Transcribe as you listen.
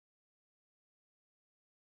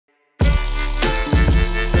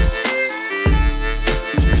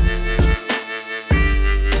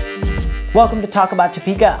Welcome to Talk About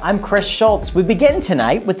Topeka. I'm Chris Schultz. We begin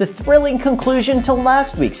tonight with the thrilling conclusion to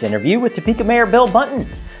last week's interview with Topeka Mayor Bill Bunten.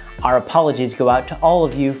 Our apologies go out to all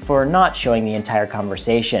of you for not showing the entire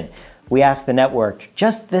conversation. We asked the network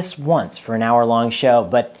just this once for an hour-long show,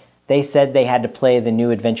 but they said they had to play the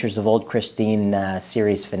New Adventures of Old Christine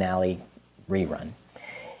series finale rerun.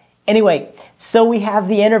 Anyway, so we have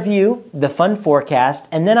the interview, the fun forecast,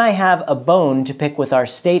 and then I have a bone to pick with our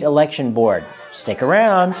state election board. Stick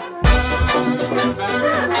around.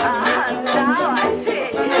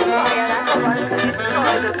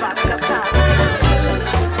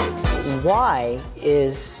 Why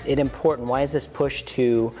is it important? Why is this push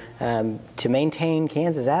to maintain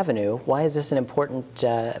Kansas Avenue? Why is this an important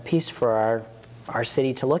piece for our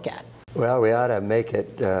city to look at? Well, we ought to make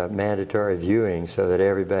it mandatory viewing so that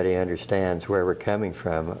everybody understands where we're coming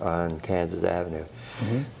from on Kansas Avenue.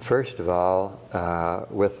 Mm-hmm. First of all,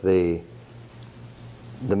 with the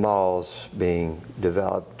malls being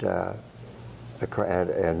developed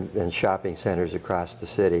and shopping centers across the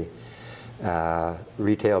city,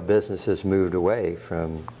 retail businesses moved away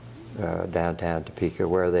from downtown Topeka,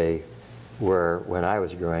 where they were when I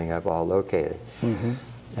was growing up, all located. Mm-hmm.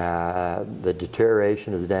 The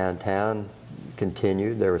deterioration of the downtown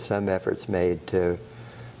continued. There were some efforts made to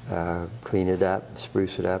clean it up,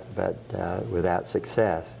 spruce it up, but without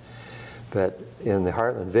success. But in the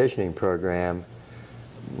Heartland Visioning Program,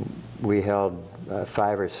 we held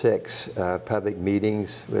 5 or 6 public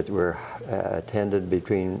meetings which were attended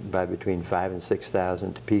by between 5,000 and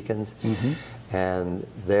 6,000 Topekans. Mm-hmm. And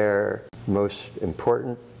their most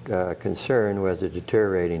important concern was the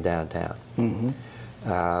deteriorating downtown.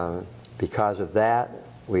 Mm-hmm. Because of that,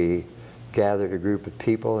 we gathered a group of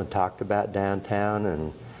people and talked about downtown,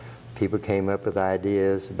 and people came up with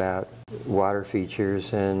ideas about water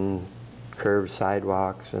features and curved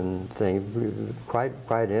sidewalks and things, quite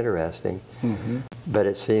interesting. Mm-hmm. But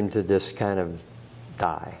it seemed to just kind of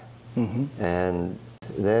die. Mm-hmm. And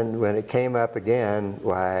then when it came up again,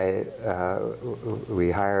 why we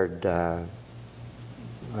hired kind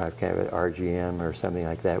of an RGM or something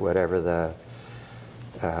like that, whatever the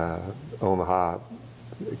Omaha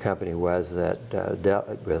company was that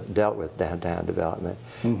dealt with downtown development.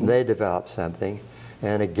 Mm-hmm. They developed something,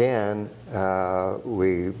 and again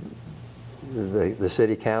the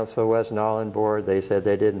city council wasn't all on board. They said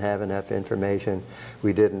they didn't have enough information.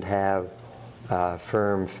 We didn't have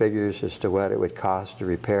firm figures as to what it would cost to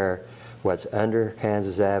repair what's under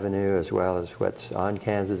Kansas Avenue as well as what's on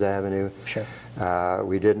Kansas Avenue. Sure.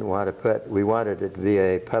 We didn't want to we wanted it to be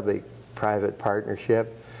a public-private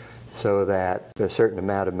partnership so that a certain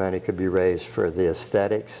amount of money could be raised for the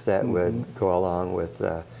aesthetics that mm-hmm. would go along with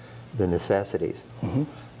the necessities.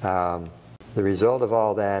 Mm-hmm. The result of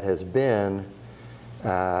all that has been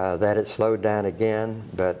that it slowed down again,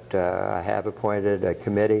 but I have appointed a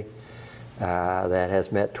committee that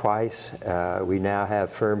has met twice. We now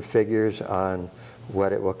have firm figures on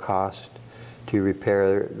what it will cost to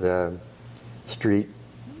repair the street,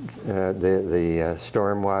 the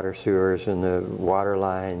stormwater sewers and the water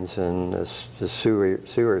lines and the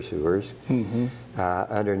sewers mm-hmm.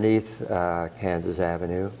 Underneath Kansas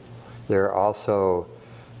Avenue. There also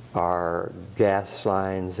are gas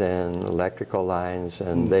lines and electrical lines,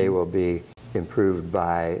 and mm-hmm. they will be improved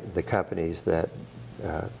by the companies that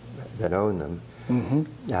own them.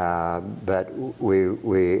 Mm-hmm. But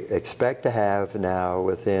we expect to have now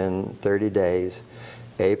within 30 days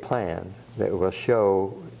a plan that will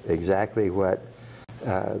show exactly what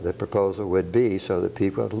the proposal would be so that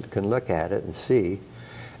people can look at it and see.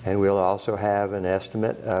 And we'll also have an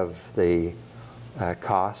estimate of the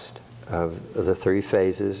cost of the 3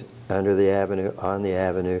 phases under the avenue, on the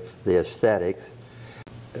avenue, the aesthetics.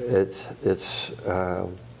 It's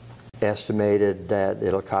estimated that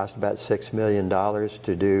it'll cost about $6 million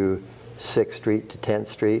to do 6th Street to 10th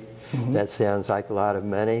Street. Mm-hmm. That sounds like a lot of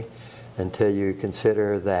money until you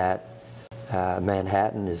consider that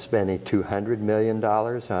Manhattan is spending $200 million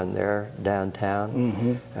on their downtown,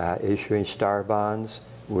 mm-hmm. Issuing star bonds.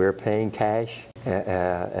 We're paying cash,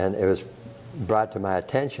 and it was brought to my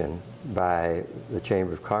attention by the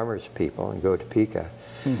Chamber of Commerce people in Topeka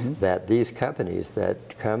mm-hmm. that these companies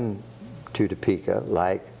that come to Topeka,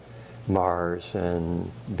 like Mars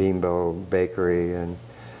and Bimbo Bakery and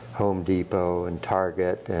Home Depot and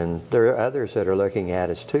Target, and there are others that are looking at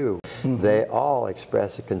us too, mm-hmm. they all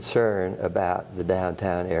express a concern about the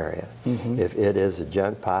downtown area. Mm-hmm. If it is a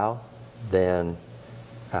junk pile, then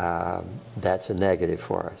that's a negative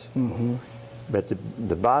for us. Mm-hmm. But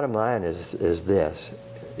the bottom line is this.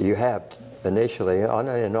 You have initially,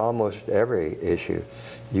 in almost every issue,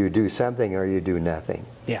 you do something or you do nothing.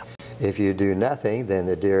 Yeah. If you do nothing, then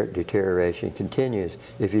the deterioration continues.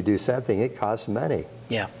 If you do something, it costs money.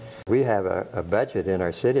 Yeah. We have a budget in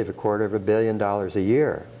our city of $250 million a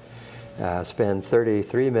year. Spend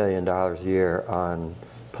 $33 million a year on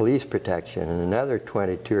police protection and another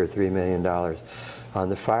 $22 or $3 million on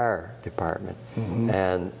the fire department.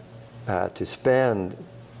 And to spend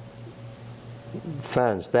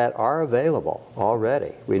funds that are available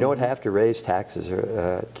already. We don't have to raise taxes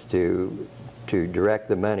to direct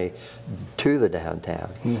the money to the downtown.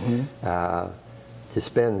 To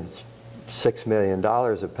spend $6 million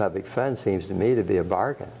of public funds seems to me to be a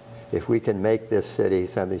bargain if we can make this city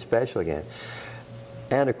something special again.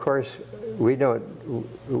 And of course, we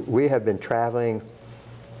have been traveling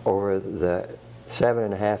over the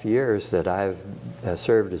 7.5 years that I've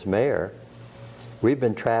served as mayor. We've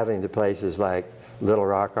been traveling to places like Little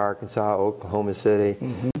Rock, Arkansas, Oklahoma City,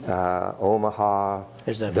 Omaha,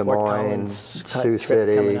 Des Moines, Sioux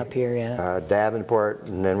City, coming up here, yeah. Davenport,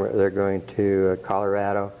 and then they're going to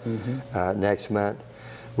Colorado next month.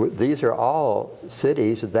 These are all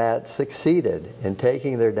cities that succeeded in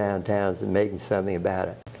taking their downtowns and making something about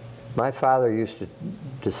it. My father used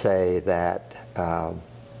to say that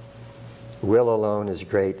will alone is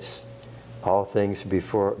great. All things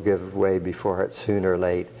give way before it, sooner or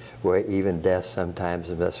late. Even death sometimes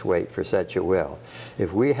must wait for such a will.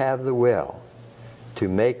 If we have the will to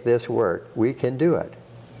make this work, we can do it.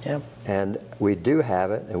 Yep. And we do have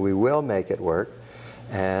it, and we will make it work.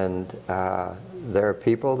 And there are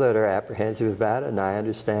people that are apprehensive about it, and I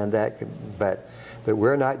understand that, but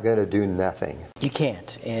we're not going to do nothing. You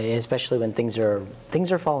can't, especially when things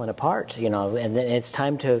are falling apart, you know, and then it's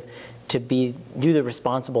time to do the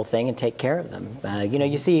responsible thing and take care of them. You know,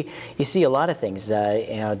 you see a lot of things. You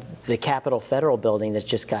know, the Capitol Federal building that's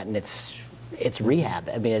just gotten its rehab.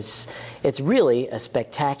 I mean, it's really a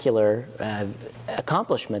spectacular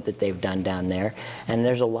accomplishment that they've done down there, and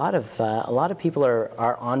there's a lot of people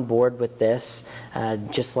are on board with this,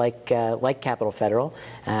 just like Capitol Federal.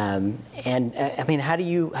 And I mean, how do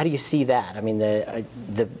you see that? I mean,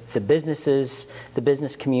 the businesses, the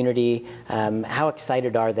business community, how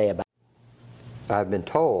excited are they about it? I've been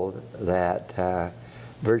told that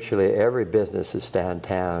virtually every business that's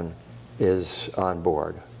downtown is on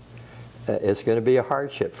board. It's going to be a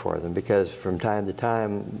hardship for them because from time to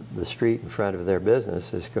time the street in front of their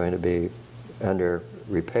business is going to be under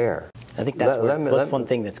repair. I think that's one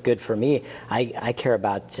thing that's good for me. I care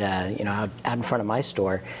about you know, out in front of my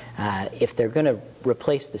store, if they're going to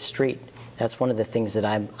replace the street. That's one of the things that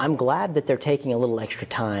I'm glad that they're taking a little extra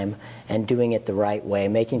time and doing it the right way,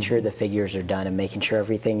 making sure the figures are done and making sure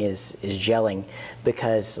everything is gelling,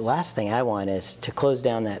 because the last thing I want is to close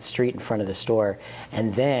down that street in front of the store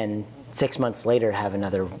and then 6 months later have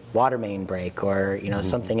another water main break or, you know,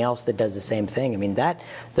 something else that does the same thing. I mean,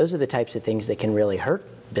 those are the types of things that can really hurt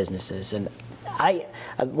businesses. And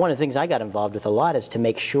one of the things I got involved with a lot is to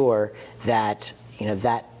make sure that, you know,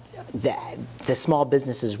 that the small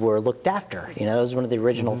businesses were looked after. You know, that was one of the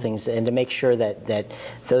original things, and to make sure that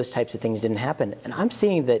those types of things didn't happen. And I'm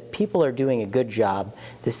seeing that people are doing a good job.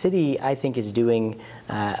 The city, I think, is doing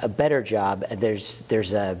a better job.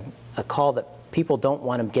 There's a call that people don't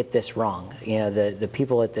want to get this wrong. You know, the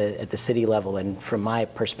people at the city level, and from my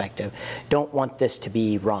perspective, don't want this to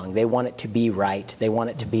be wrong. They want it to be right. They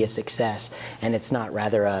want it to be a success, and it's not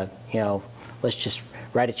rather a, you know, let's just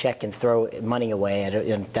write a check and throw money away.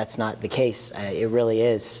 And that's not the case. It really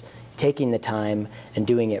is taking the time and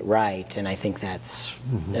doing it right, and I think that's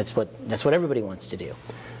what everybody wants to do.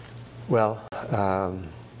 Well,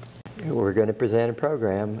 we're going to present a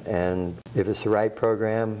program, and if it's the right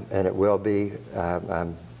program, and it will be,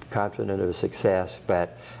 I'm confident of a success,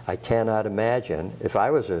 but I cannot imagine, if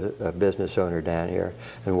I was a business owner down here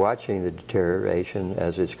and watching the deterioration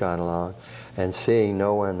as it's gone along and seeing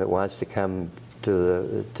no one that wants to come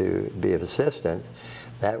to be of assistance,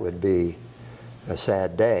 that would be a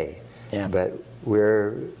sad day. Yeah. But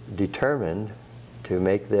we're determined to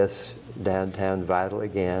make this downtown vital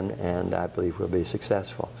again, and I believe we'll be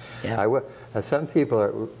successful. Yeah. Some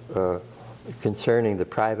people are concerning the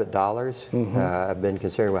private dollars. I've been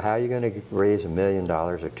concerned, well, how are you going to raise $1 million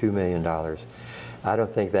or $2 million? I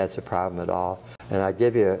don't think that's a problem at all. And I'll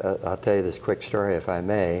tell you this quick story, if I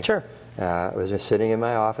may. Sure. I was just sitting in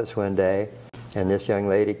my office one day, and this young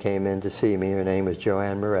lady came in to see me. Her name was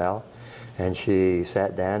Joanne Morrell, and she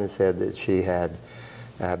sat down and said that she had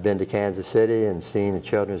been to Kansas City and seen a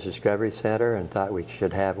Children's Discovery Center and thought we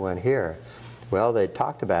should have one here. Well, they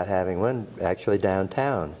talked about having one actually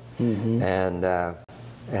downtown, and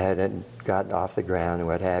hadn't gotten off the ground and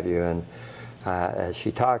what have you. And as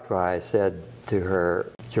she talked, I said to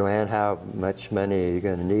her, "Joanne, how much money are you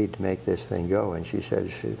going to need to make this thing go?" And she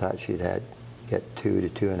said she thought she'd get $2 to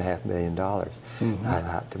 $2.5 million. I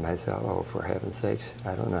thought to myself, oh, for heaven's sakes,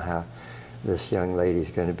 I don't know how this young lady's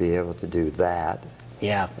going to be able to do that.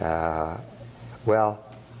 Yeah. Well,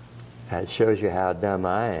 it shows you how dumb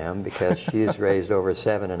I am, because she's raised over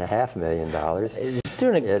 $7.5 million. It's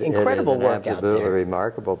doing incredible work out there. It is an absolutely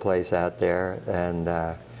remarkable place out there,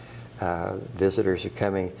 and visitors are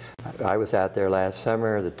coming. I was out there last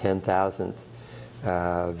summer. The 10,000th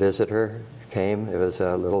visitor came. It was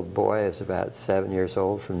a little boy. He was about 7 years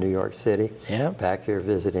old from New York City. Yeah. Back here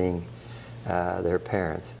visiting their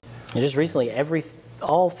parents. And just recently,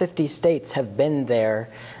 all 50 states have been there,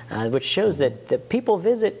 which shows that people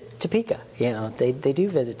visit Topeka. You know, they do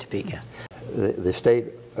visit Topeka. The state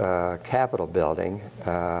Capitol building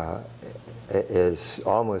is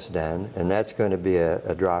almost done, and that's going to be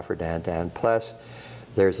a draw for downtown. Plus,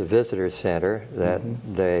 there's a visitor center that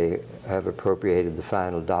they have appropriated the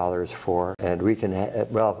final dollars for, and we can,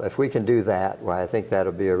 well, if we can do that, well, I think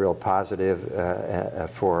that'll be a real positive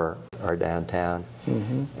for our downtown.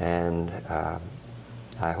 And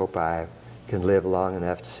I hope I can live long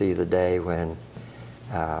enough to see the day when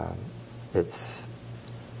you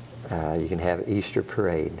can have Easter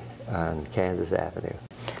parade on Kansas Avenue.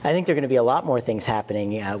 I think there are going to be a lot more things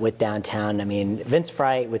happening with downtown. I mean, Vince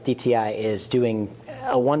Fry with DTI is doing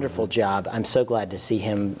a wonderful job. I'm so glad to see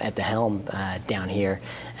him at the helm down here.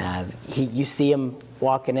 You see him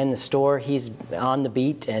walking in the store. He's on the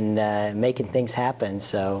beat and making things happen.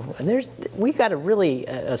 So we've got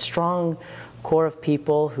a strong core of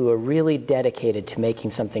people who are really dedicated to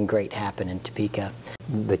making something great happen in Topeka.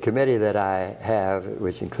 The committee that I have,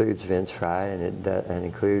 which includes Vince Fry and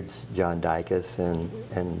includes John Dicus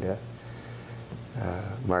and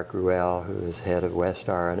Mark Ruel, who is head of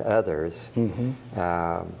Westar, and others,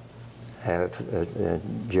 have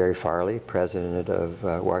Jerry Farley, president of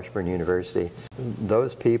Washburn University.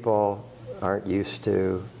 Those people aren't used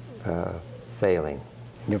to failing.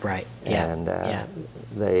 You're right. Yeah. And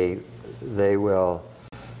they will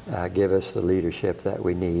give us the leadership that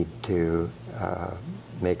we need to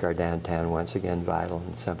make our downtown once again vital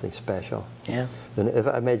and something special. Yeah. And if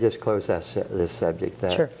I may just close this subject,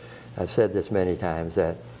 Sure. I've said this many times,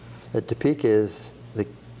 that Topeka is the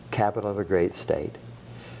capital of a great state,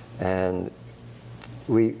 and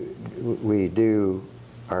we do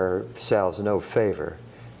ourselves no favor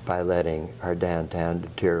by letting our downtown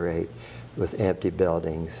deteriorate with empty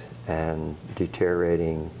buildings and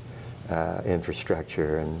deteriorating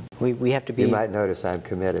infrastructure. And we have to be. You might notice I'm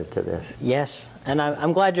committed to this. Yes, and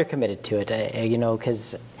I'm glad you're committed to it. You know,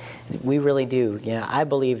 because we really do. You know, I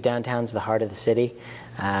believe downtown's the heart of the city.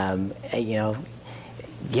 You know,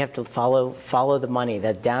 you have to follow the money.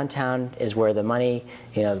 That downtown is where the money.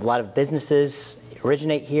 You know, a lot of businesses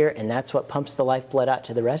originate here, and that's what pumps the lifeblood out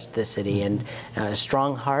to the rest of the city. And a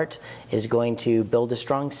strong heart is going to build a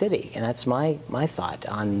strong city, and that's my thought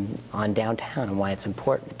on downtown and why it's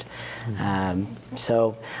important.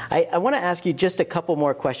 So I want to ask you just a couple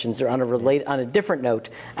more questions on a different note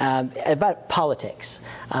about politics.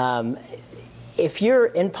 If you're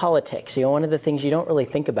in politics, you know, one of the things you don't really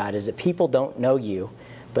think about is that people don't know you,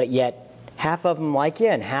 but yet half of them like you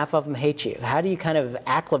and half of them hate you. How do you kind of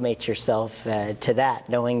acclimate yourself to that,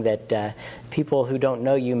 knowing that people who don't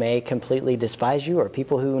know you may completely despise you, or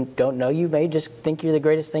people who don't know you may just think you're the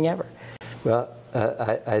greatest thing ever? Well,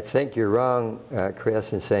 I think you're wrong,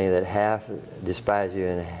 Chris, in saying that half despise you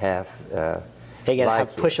and half they got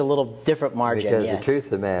like to push a little different margin. Because yes. The truth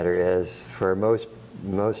of the matter is, for most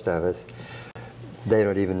of us, they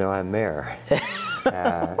don't even know I'm mayor.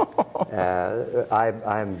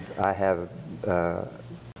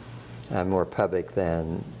 I'm more public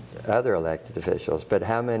than other elected officials, but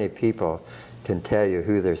how many people can tell you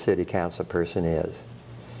who their city council person is?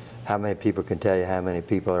 How many people can tell you how many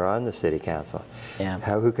people are on the city council? Yeah.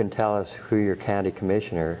 Who can tell us who your county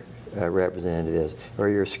commissioner representative is, or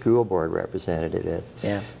your school board representative is?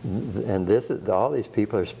 Yeah. And all these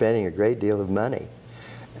people are spending a great deal of money.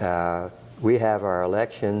 We have our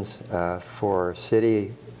elections for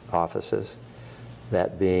city offices,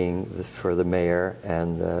 that being for the mayor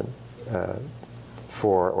and the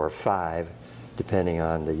 4 or 5, depending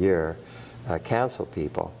on the year, council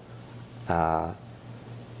people.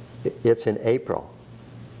 It's in April.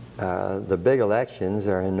 The big elections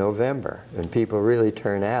are in November, and people really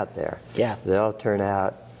turn out there. Yeah. They'll turn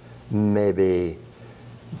out maybe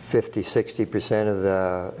 50–60% of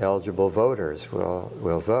the eligible voters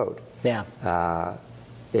will vote. Yeah.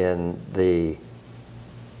 In the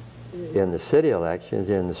city elections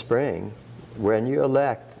in the spring, when you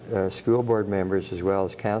elect school board members as well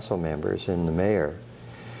as council members and the mayor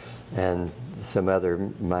and some other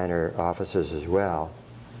minor offices as well.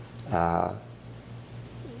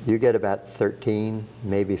 You get about 13,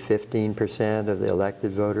 maybe 15% of the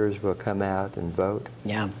elected voters will come out and vote.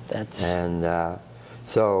 Yeah, that's. And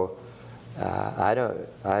so I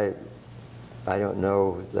don't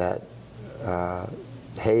know that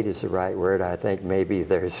hate is the right word. I think maybe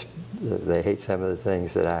they hate some of the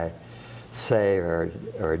things that I say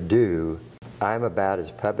or do. I'm about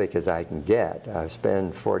as public as I can get. I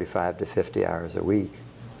spend 45 to 50 hours a week,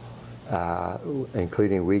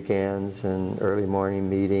 including weekends and early morning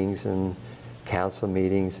meetings and council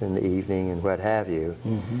meetings in the evening and what have you.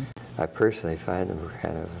 Mm-hmm. I personally find them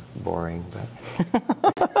kind of boring,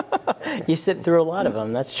 but you sit through a lot of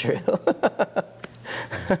them. That's true.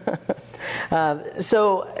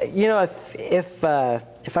 So, you know, if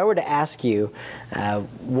I were to ask you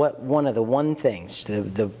what one of the things,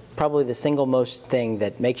 probably the single most thing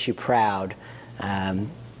that makes you proud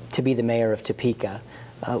to be the mayor of Topeka,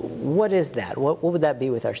 what is that? What would that be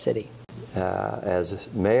with our city? As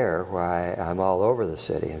mayor, why, I'm all over the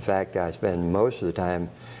city. In fact, I spend most of the time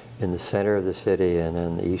in the center of the city and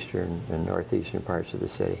in the eastern and northeastern parts of the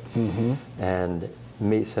city, mm-hmm. and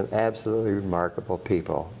meet some absolutely remarkable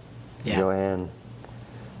people. Yeah. Joanne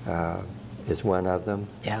is one of them,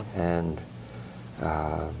 yeah. And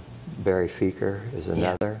Barry Feeker is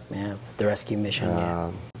another. Yeah, the rescue mission,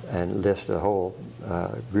 yeah. And list a whole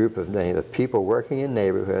group of people working in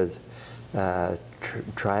neighborhoods,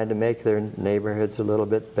 trying to make their neighborhoods a little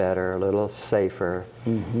bit better, a little safer.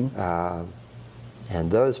 Mm-hmm. And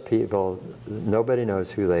those people, nobody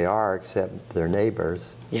knows who they are except their neighbors.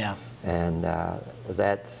 Yeah. And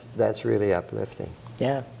that's really uplifting.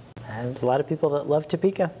 Yeah. There's a lot of people that love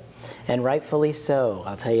Topeka, and rightfully so,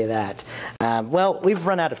 I'll tell you that. Well, we've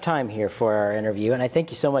run out of time here for our interview, and I thank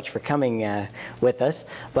you so much for coming with us,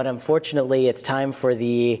 but unfortunately it's time for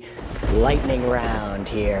the lightning round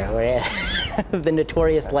here. The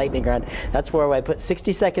notorious lightning round. That's where I put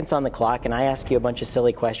 60 seconds on the clock, and I ask you a bunch of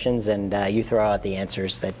silly questions, and you throw out the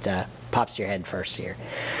answers that pops your head first here.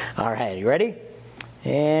 All right, you ready?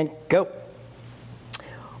 And go.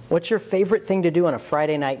 What's your favorite thing to do on a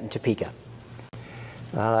Friday night in Topeka?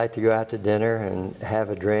 I like to go out to dinner and have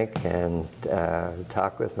a drink and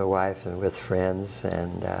talk with my wife and with friends,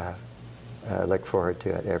 and look forward to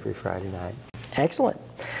it every Friday night. Excellent.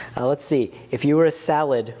 Let's see. If you were a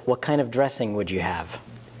salad, what kind of dressing would you have?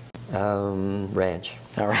 Ranch.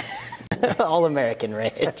 All right. All-American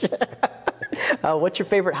ranch. What's your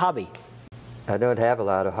favorite hobby? I don't have a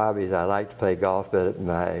lot of hobbies. I like to play golf, but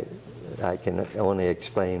I can only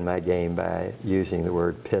explain my game by using the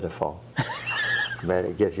word pitiful. But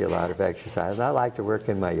it gives you a lot of exercise. I like to work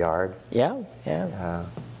in my yard. Yeah, yeah.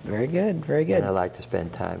 Very good, very good. And I like to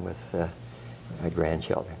spend time with my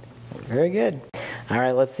grandchildren. Very good. All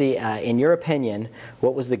right, let's see. In your opinion,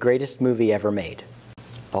 what was the greatest movie ever made?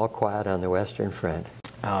 All Quiet on the Western Front.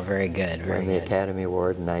 Oh, very good, very good. Won the Academy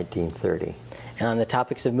Award in 1930. And on the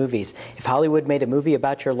topics of movies, if Hollywood made a movie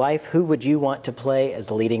about your life, who would you want to play as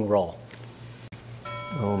the leading role?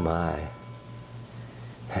 Oh, my.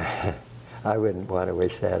 I wouldn't want to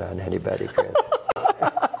wish that on anybody, Chris.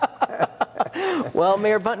 Well,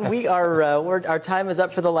 Mayor Bunten, our time is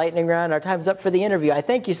up for the lightning round. Our time is up for the interview. I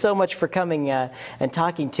thank you so much for coming and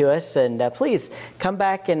talking to us. And please come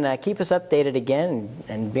back and keep us updated again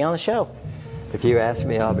and be on the show. If you ask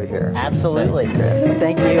me, I'll be here. Absolutely, Chris.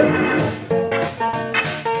 Thank you.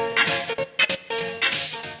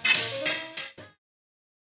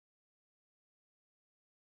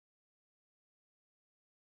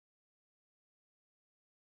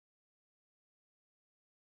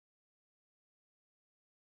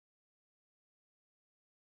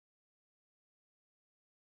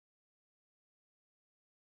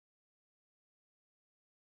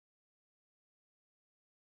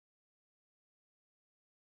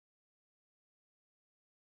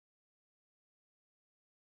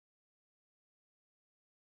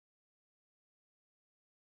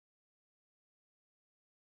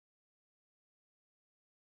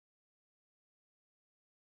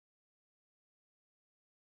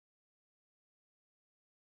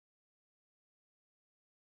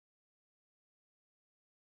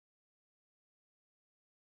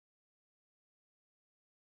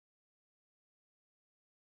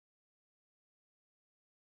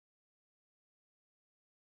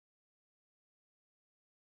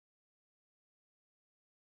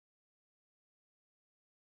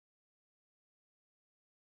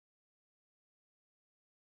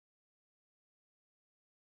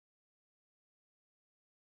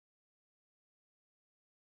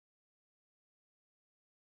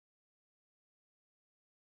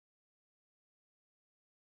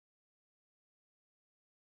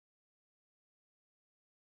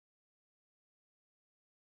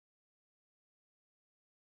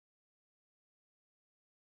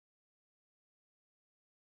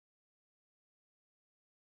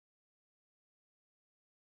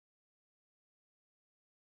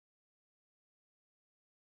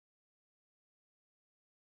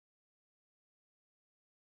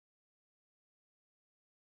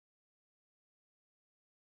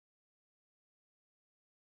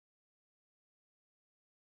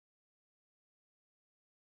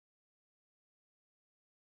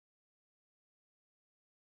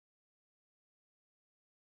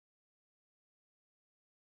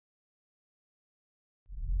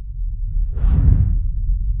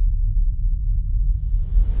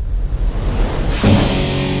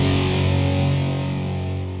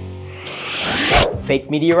 Fake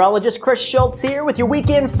meteorologist Chris Schultz here with your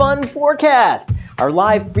weekend fun forecast. Our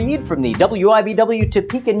live feed from the WIBW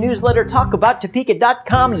Topeka newsletter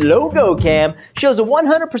talkabouttopeka.com logo cam shows a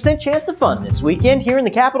 100% chance of fun this weekend here in the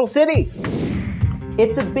capital city.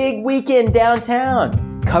 It's a big weekend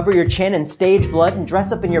downtown. Cover your chin in stage blood and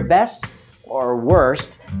dress up in your best or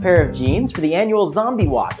worst pair of jeans for the annual Zombie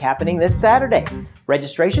Walk happening this Saturday.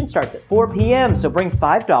 Registration starts at 4 p.m., so bring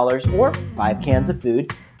 $5 or 5 cans of food.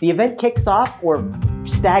 The event kicks off, or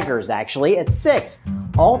staggers actually, at 6.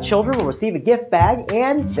 All children will receive a gift bag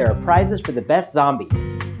and there are prizes for the best zombie.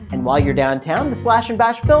 And while you're downtown, the Slash and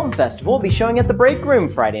Bash Film Festival will be showing at the Break Room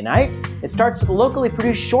Friday night. It starts with a locally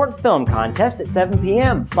produced short film contest at 7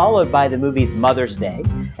 p.m., followed by the movies Mother's Day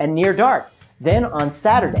and Near Dark. Then on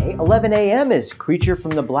Saturday, 11 a.m. is Creature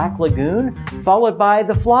from the Black Lagoon, followed by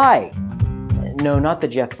The Fly. No, not the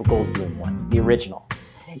Jeff Goldblum one, the original.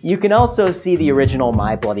 You can also see the original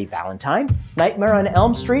My Bloody Valentine, Nightmare on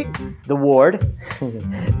Elm Street, The Ward,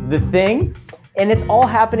 The Thing, and it's all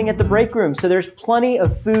happening at the Break Room, so there's plenty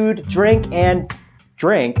of food, drink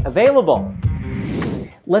available.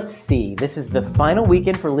 Let's see, this is the final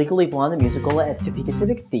weekend for Legally Blonde the Musical at Topeka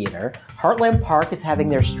Civic Theater. Heartland Park is having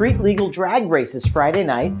their street legal drag races Friday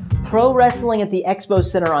night, pro wrestling at the Expo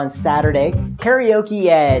Center on Saturday, karaoke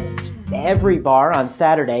at every bar on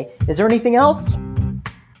Saturday. Is there anything else?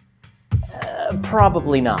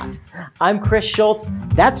 Probably not. I'm Chris Schultz,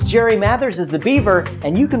 that's Jerry Mathers as the Beaver,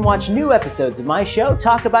 and you can watch new episodes of my show,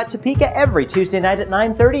 Talk About Topeka, every Tuesday night at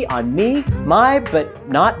 9:30 on Me, My, But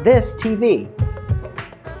Not This TV.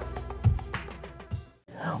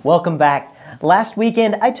 Welcome back. Last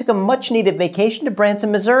weekend, I took a much-needed vacation to Branson,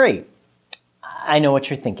 Missouri. I know what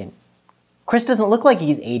you're thinking. Chris doesn't look like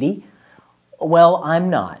he's 80. Well, I'm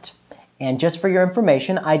not. And just for your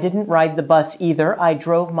information, I didn't ride the bus either. I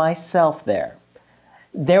drove myself there.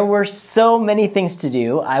 There were so many things to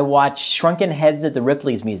do. I watched Shrunken Heads at the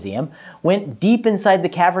Ripley's Museum, went deep inside the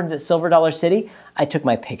caverns at Silver Dollar City, I took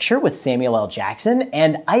my picture with Samuel L. Jackson,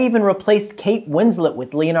 and I even replaced Kate Winslet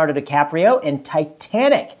with Leonardo DiCaprio in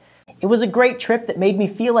Titanic. It was a great trip that made me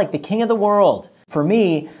feel like the king of the world. For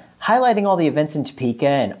me, highlighting all the events in Topeka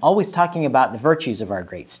and always talking about the virtues of our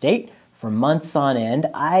great state for months on end,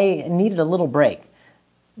 I needed a little break.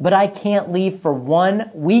 But I can't leave for one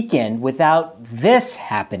weekend without this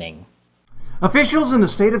happening. Officials in the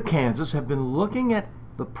state of Kansas have been looking at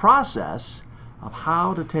the process of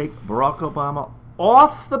how to take Barack Obama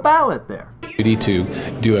off the ballot there. Duty to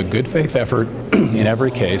do a good faith effort in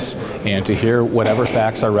every case and to hear whatever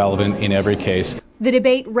facts are relevant in every case. The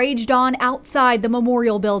debate raged on outside the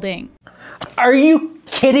memorial building. Are you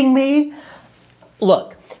kidding me?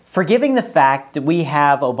 Look, forgiving the fact that we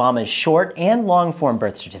have Obama's short and long form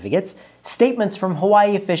birth certificates, statements from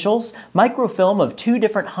Hawaii officials, microfilm of 2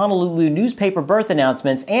 different Honolulu newspaper birth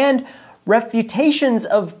announcements, and refutations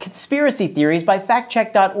of conspiracy theories by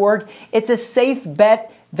factcheck.org, it's a safe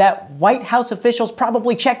bet that White House officials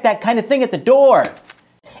probably check that kind of thing at the door.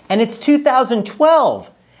 And it's 2012.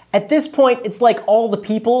 At this point, it's like all the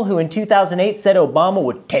people who in 2008 said Obama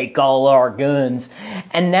would take all our guns,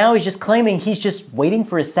 and now he's just claiming he's just waiting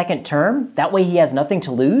for his second term? That way he has nothing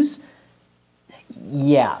to lose?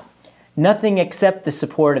 Yeah, nothing except the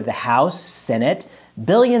support of the House, Senate,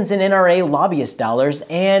 billions in NRA lobbyist dollars,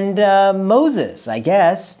 and Moses, I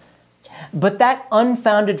guess. But that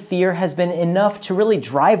unfounded fear has been enough to really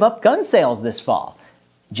drive up gun sales this fall,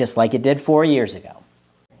 just like it did 4 years ago.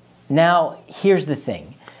 Now, here's the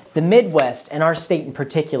thing. The Midwest, and our state in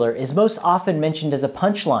particular, is most often mentioned as a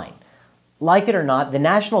punchline. Like it or not, the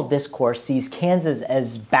national discourse sees Kansas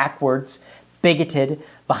as backwards, bigoted,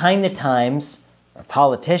 behind the times, or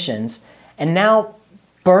politicians, and now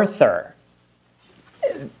birther.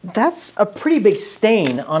 That's a pretty big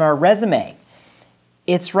stain on our resume.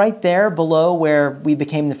 It's right there below where we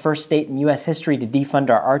became the first state in U.S. history to defund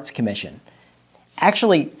our Arts Commission.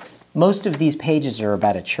 Actually, most of these pages are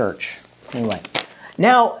about a church. Anyway.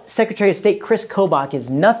 Now, Secretary of State Chris Kobach is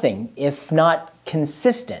nothing if not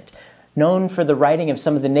consistent, known for the writing of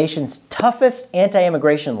some of the nation's toughest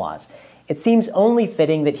anti-immigration laws. It seems only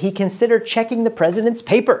fitting that he consider checking the president's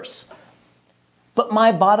papers. But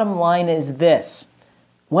my bottom line is this.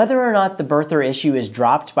 Whether or not the birther issue is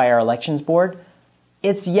dropped by our elections board,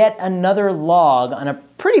 it's yet another log on a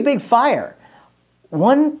pretty big fire,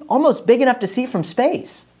 one almost big enough to see from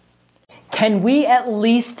space. Can we at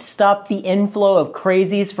least stop the inflow of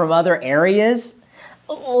crazies from other areas?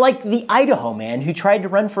 Like the Idaho man who tried to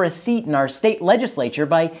run for a seat in our state legislature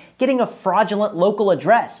by getting a fraudulent local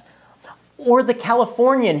address. Or the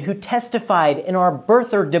Californian who testified in our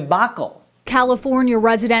birther debacle. California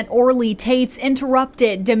resident Orly Tates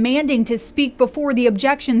interrupted, demanding to speak before the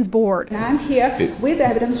objections board. I'm here with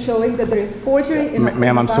evidence showing that there is forgery in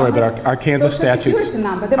Ma'am, I'm sorry, but our Kansas statutes... The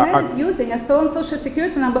man is using a stolen social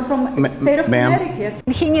security number from the state of Connecticut.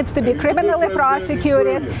 He needs to be criminally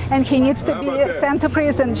prosecuted and he needs to be sent to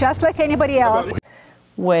prison just like anybody else.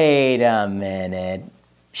 Wait a minute.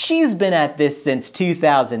 She's been at this since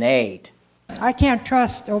 2008. I can't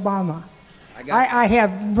trust Obama. I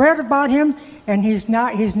have read about him, and he's an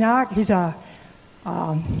Arab.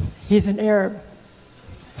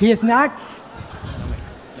 He is not.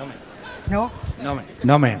 No.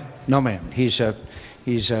 No, ma'am. He's a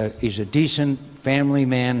decent family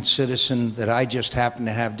man, citizen that I just happen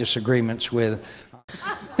to have disagreements with.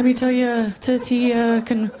 Let me tell you, it says he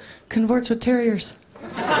converts with terriers.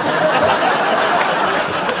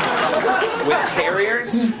 With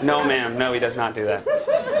terriers? No, ma'am. No, he does not do that.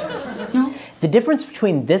 No? The difference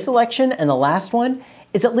between this election and the last one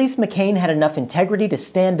is at least McCain had enough integrity to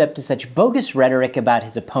stand up to such bogus rhetoric about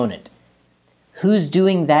his opponent. Who's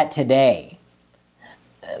doing that today?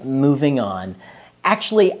 Moving on.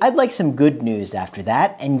 Actually, I'd like some good news after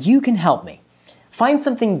that, and you can help me. Find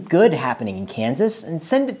something good happening in Kansas and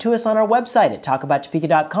send it to us on our website at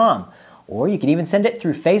talkabouttopeka.com, or you can even send it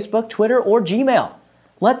through Facebook, Twitter, or Gmail.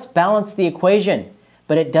 Let's balance the equation,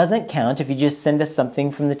 but it doesn't count if you just send us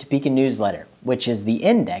something from the Topeka newsletter, which is the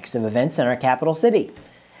index of events in our capital city.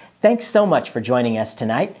 Thanks so much for joining us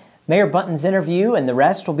tonight. Mayor Bunten's interview and the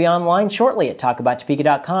rest will be online shortly at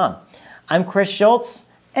talkabouttopeka.com. I'm Chris Schultz,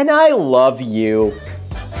 and I love you.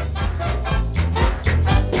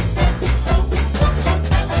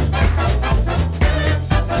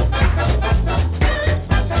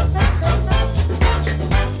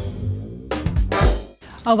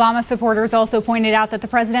 Obama supporters also pointed out that the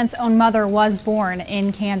president's own mother was born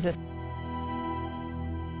in Kansas.